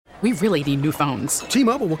We really need new phones.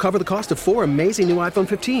 T-Mobile will cover the cost of 4 amazing new iPhone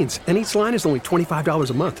 15s, and each line is only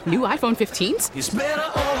 $25 a month. New iPhone 15s? It's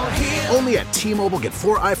better over here. Only at T-Mobile, get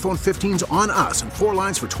 4 iPhone 15s on us and 4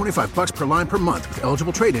 lines for $25 per line per month with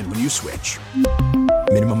eligible trade-in when you switch.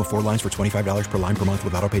 Minimum of 4 lines for $25 per line per month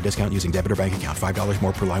with autopay discount using debit or bank account. $5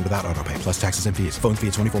 more per line without autopay, plus taxes and fees. Phone fee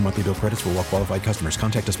at 24 monthly bill credits for well-qualified customers.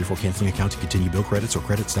 Contact us before canceling account to continue bill credits or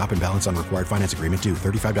credit stop and balance on required finance agreement due.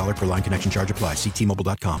 $35 per line connection charge applies. See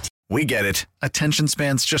T-Mobile.com. We get it. Attention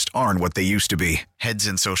spans just aren't what they used to be. Heads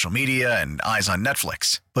in social media and eyes on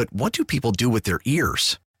Netflix. But what do people do with their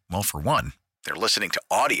ears? Well, for one, they're listening to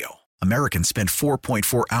audio. Americans spend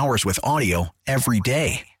 4.4 hours with audio every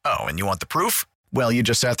day. Oh, and you want the proof? Well, you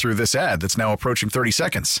just sat through this ad that's now approaching 30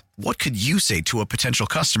 seconds. What could you say to a potential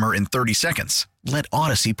customer in 30 seconds? Let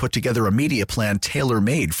Odyssey put together a media plan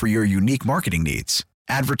tailor-made for your unique marketing needs.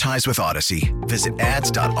 Advertise with Odyssey. Visit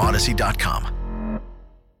ads.odyssey.com.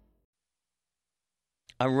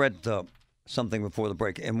 I read something before the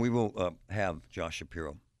break, and we will have Josh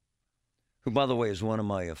Shapiro, who, by the way, is one of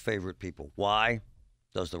my favorite people. Why?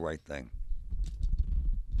 Does the right thing.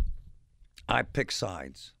 I pick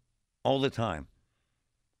sides all the time.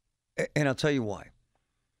 And I'll tell you why.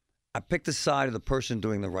 I pick the side of the person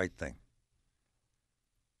doing the right thing.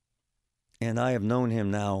 And I have known him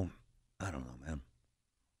now, I don't know, man,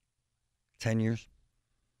 10 years.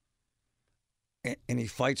 And he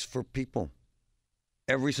fights for people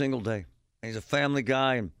every single day. And he's a family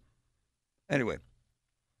guy. And anyway,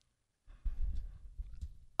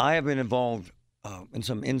 I have been involved in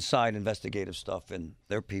some inside investigative stuff, and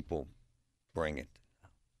their people bring it.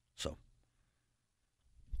 So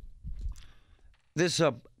this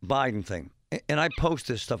Biden thing, and I post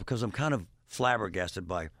this stuff because I'm kind of flabbergasted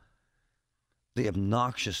by the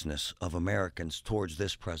obnoxiousness of Americans towards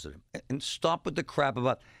this president. And stop with the crap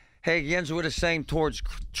about, hey, Jens were the same towards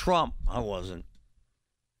Trump. I wasn't.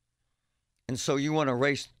 And so you want to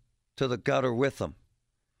race to the gutter with them.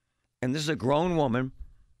 And this is a grown woman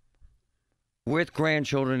with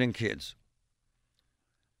grandchildren and kids.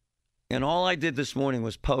 And all I did this morning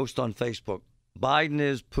was post on Facebook, Biden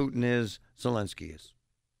is, Putin is, Zelensky is.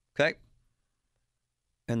 Okay?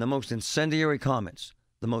 And the most incendiary comments,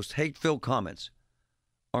 the most hate-filled comments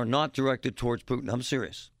are not directed towards Putin. I'm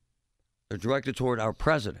serious. They're directed toward our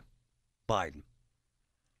president, Biden.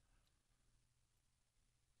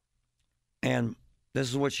 And this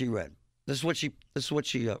is what she read. This is what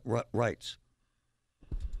she writes.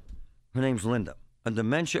 Her name's Linda, a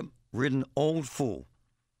dementia-ridden old fool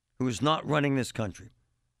who is not running this country.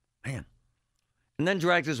 Man. And then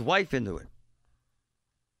dragged his wife into it.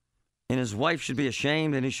 And his wife should be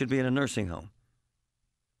ashamed, and he should be in a nursing home.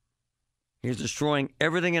 He's destroying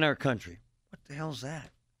everything in our country. What the hell's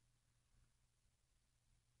that?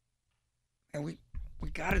 And we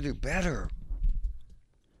got to do better.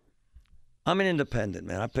 I'm an independent,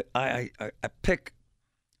 man. I pick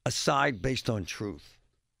a side based on truth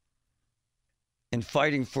and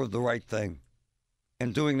fighting for the right thing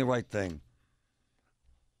and doing the right thing.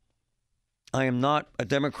 I am not a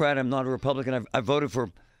Democrat. I'm not a Republican. I voted for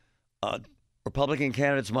Republican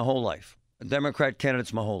candidates my whole life, Democrat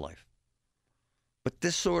candidates my whole life. But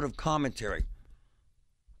this sort of commentary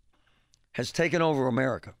has taken over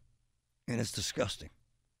America, and it's disgusting.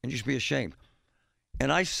 And you should be ashamed.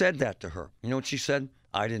 And I said that to her. You know what she said?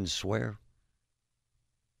 I didn't swear.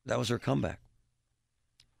 That was her comeback.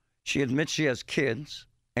 She admits she has kids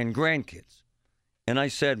and grandkids. And I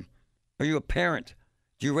said, are you a parent?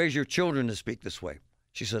 Do you raise your children to speak this way?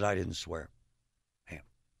 She said, I didn't swear. Damn.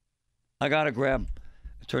 I got to grab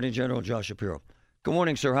Attorney General Josh Shapiro. Good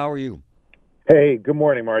morning, sir. How are you? Hey, good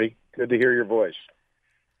morning, Marty. Good to hear your voice.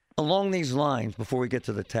 Along these lines, before we get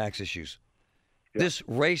to the tax issues, this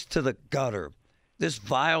race to the gutter, this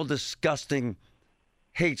vile, disgusting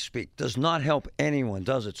hate speak does not help anyone,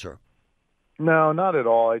 does it, sir? No, not at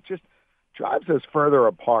all. It just drives us further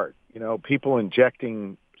apart. You know, people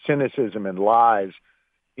injecting cynicism and lies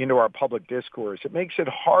into our public discourse. It makes it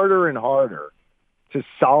harder and harder to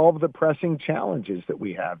solve the pressing challenges that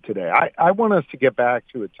we have today. I want us to get back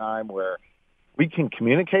to a time where we can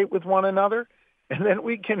communicate with one another, and then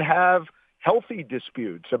we can have healthy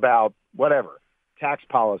disputes about whatever, tax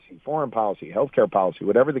policy, foreign policy, healthcare policy,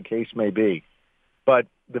 whatever the case may be. But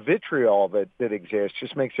the vitriol that exists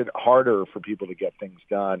just makes it harder for people to get things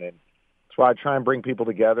done. And that's why I try and bring people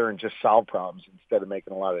together and just solve problems instead of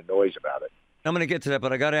making a lot of noise about it. I'm going to get to that,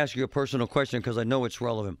 but I got to ask you a personal question because I know it's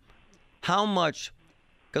relevant. How much,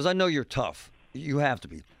 because I know you're tough, you have to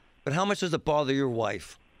be, but how much does it bother your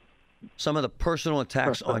wife, some of the personal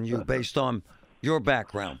attacks on you based on your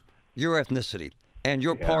background, your ethnicity, and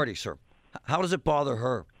your party, sir? How does it bother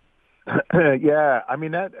her Yeah, I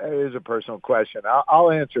mean, that is a personal question. I'll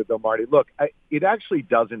answer it, though, Marty. Look, it actually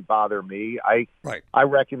doesn't bother me. I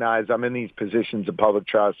recognize I'm in these positions of public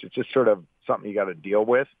trust. It's just sort of something you got to deal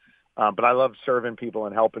with. But I love serving people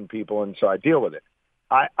and helping people, and so I deal with it.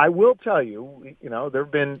 I will tell you, there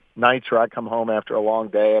have been nights where I come home after a long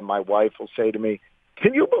day, and my wife will say to me,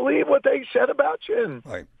 "Can you believe what they said about you?"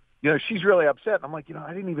 And, she's really upset. And I'm like,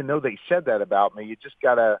 I didn't even know they said that about me. You just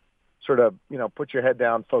got to sort of, put your head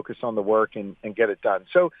down, focus on the work, and get it done.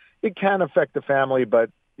 So it can affect the family, but,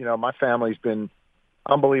 my family's been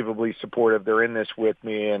unbelievably supportive. They're in this with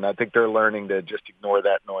me, and I think they're learning to just ignore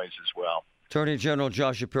that noise as well. Attorney General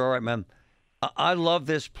Josh Shapiro, all right, man. I love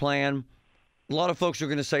this plan. A lot of folks are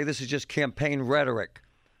going to say this is just campaign rhetoric,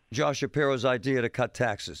 Josh Shapiro's idea to cut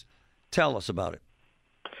taxes. Tell us about it.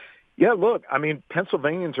 Yeah, look, I mean,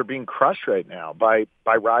 Pennsylvanians are being crushed right now by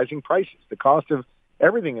rising prices. The cost of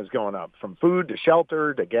everything is going up, from food to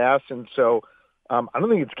shelter to gas. And so I don't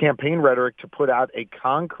think it's campaign rhetoric to put out a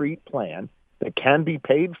concrete plan that can be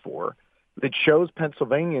paid for that shows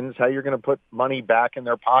Pennsylvanians how you're going to put money back in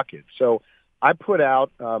their pockets. So I put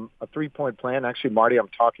out a 3-point plan. Actually, Marty, I'm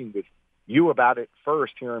talking with you about it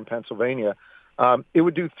first here in Pennsylvania. It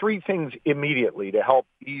would do 3 things immediately to help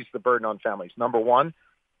ease the burden on families. Number one,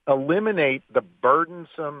 eliminate the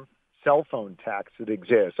burdensome cell phone tax that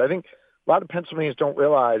exists. I think a lot of Pennsylvanians don't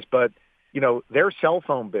realize, but, their cell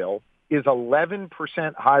phone bill is 11%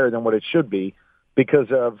 higher than what it should be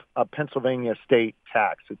because of a Pennsylvania state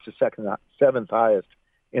tax. It's the 7th highest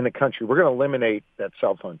in the country. We're going to eliminate that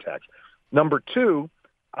cell phone tax. Number two,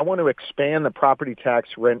 I want to expand the property tax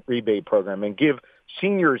rent rebate program and give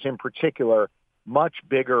seniors in particular much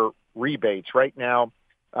bigger rebates. Right now,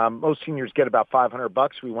 most seniors get about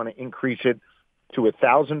 $500. We want to increase it to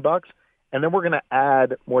 $1,000. And then we're going to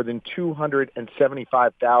add more than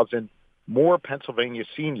 275,000 more Pennsylvania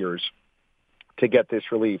seniors to get this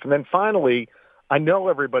relief. And then finally, I know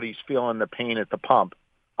everybody's feeling the pain at the pump.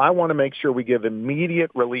 I want to make sure we give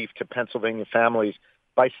immediate relief to Pennsylvania families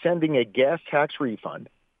by sending a gas tax refund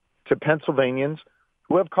to Pennsylvanians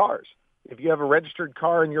who have cars. If you have a registered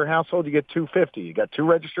car in your household, you get $250. You got 2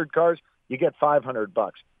 registered cars, you get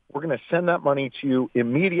 $500. We're going to send that money to you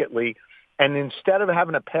immediately. And instead of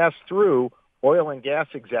having to pass through oil and gas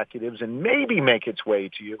executives and maybe make its way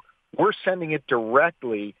to you, we're sending it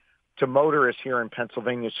directly to motorists here in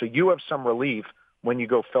Pennsylvania so you have some relief when you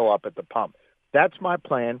go fill up at the pump. That's my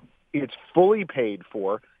plan. It's fully paid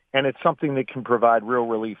for, and it's something that can provide real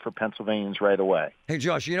relief for Pennsylvanians right away. Hey,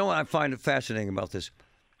 Josh, you know what I find fascinating about this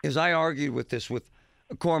is I argued with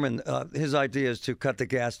Corman. His idea is to cut the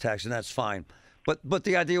gas tax, and that's fine. But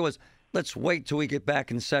the idea was, let's wait till we get back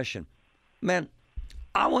in session. Man,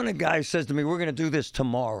 I want a guy who says to me, we're going to do this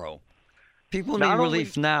tomorrow. People need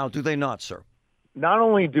relief now, do they not, sir? Not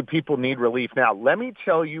only do people need relief now, let me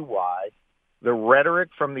tell you why the rhetoric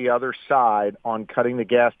from the other side on cutting the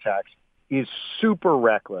gas tax is super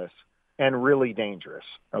reckless and really dangerous,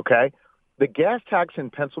 okay? The gas tax in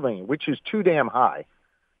Pennsylvania, which is too damn high,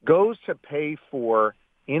 goes to pay for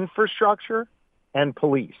infrastructure and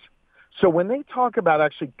police. So when they talk about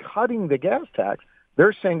actually cutting the gas tax,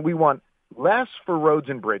 they're saying we want less for roads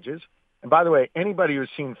and bridges. And by the way, anybody who's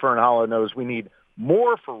seen Fern Hollow knows we need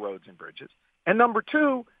more for roads and bridges. And number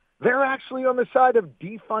two, they're actually on the side of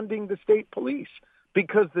defunding the state police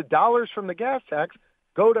because the dollars from the gas tax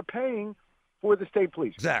go to paying for the state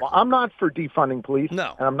police. Exactly. Well, I'm not for defunding police,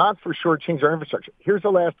 no, and I'm not for shortchanging our infrastructure. Here's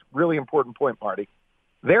the last really important point, Marty.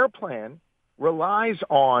 Their plan relies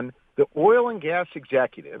on the oil and gas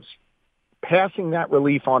executives passing that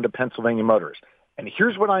relief on to Pennsylvania motorists. And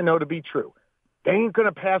here's what I know to be true. They ain't going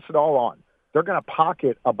to pass it all on. They're going to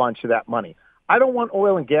pocket a bunch of that money. I don't want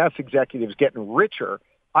oil and gas executives getting richer.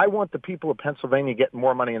 I want the people of Pennsylvania getting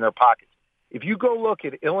more money in their pockets. If you go look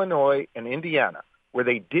at Illinois and Indiana, where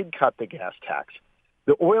they did cut the gas tax,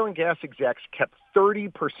 the oil and gas execs kept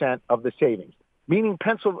 30% of the savings, meaning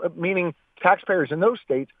taxpayers in those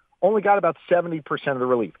states only got about 70% of the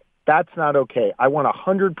relief. That's not okay. I want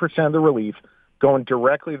 100% of the relief going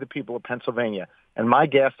directly to the people of Pennsylvania. And my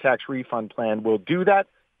gas tax refund plan will do that,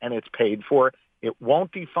 and it's paid for. It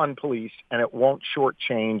won't defund police, and it won't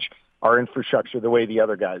shortchange our infrastructure the way the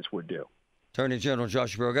other guys would do. Attorney General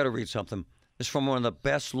Josh Shapiro, I got to read something. It's from one of the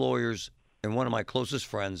best lawyers and one of my closest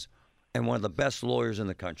friends and one of the best lawyers in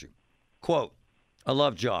the country. Quote, I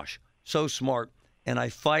love Josh, so smart, and I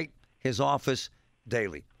fight his office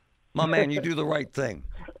daily. My man, you do the right thing.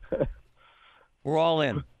 We're all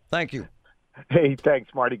in. Thank you. Hey,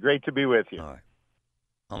 thanks, Marty. Great to be with you. All right.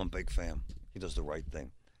 I'm a big fan. He does the right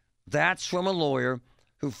thing. That's from a lawyer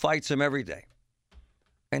who fights him every day.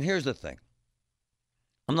 And here's the thing.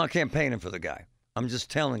 I'm not campaigning for the guy. I'm just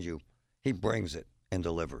telling you, he brings it and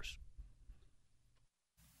delivers.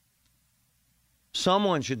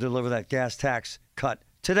 Someone should deliver that gas tax cut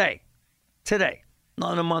today. Today.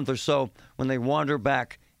 Not in a month or so when they wander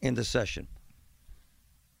back into session.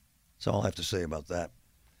 That's all I have to say about that.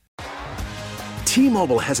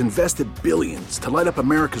 T-Mobile has invested billions to light up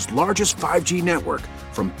America's largest 5G network,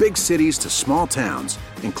 from big cities to small towns,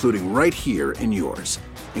 including right here in yours.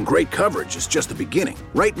 And great coverage is just the beginning.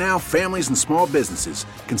 Right now, families and small businesses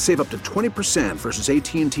can save up to 20% versus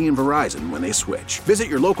AT&T and Verizon when they switch. Visit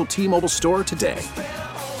your local T-Mobile store today.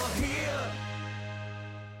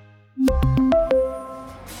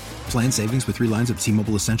 Plan savings with 3 lines of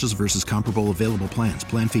T-Mobile Essentials versus comparable available plans.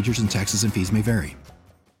 Plan features and taxes and fees may vary.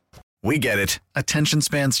 We get it. Attention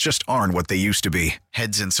spans just aren't what they used to be.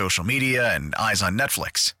 Heads in social media and eyes on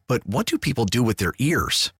Netflix. But what do people do with their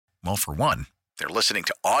ears? Well, for one, they're listening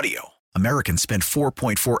to audio. Americans spend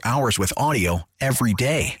 4.4 hours with audio every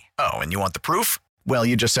day. Oh, and you want the proof? Well,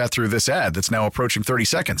 you just sat through this ad that's now approaching 30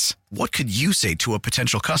 seconds. What could you say to a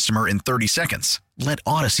potential customer in 30 seconds? Let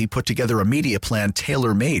Odyssey put together a media plan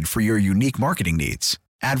tailor-made for your unique marketing needs.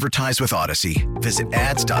 Advertise with Odyssey. Visit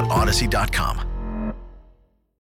ads.odyssey.com.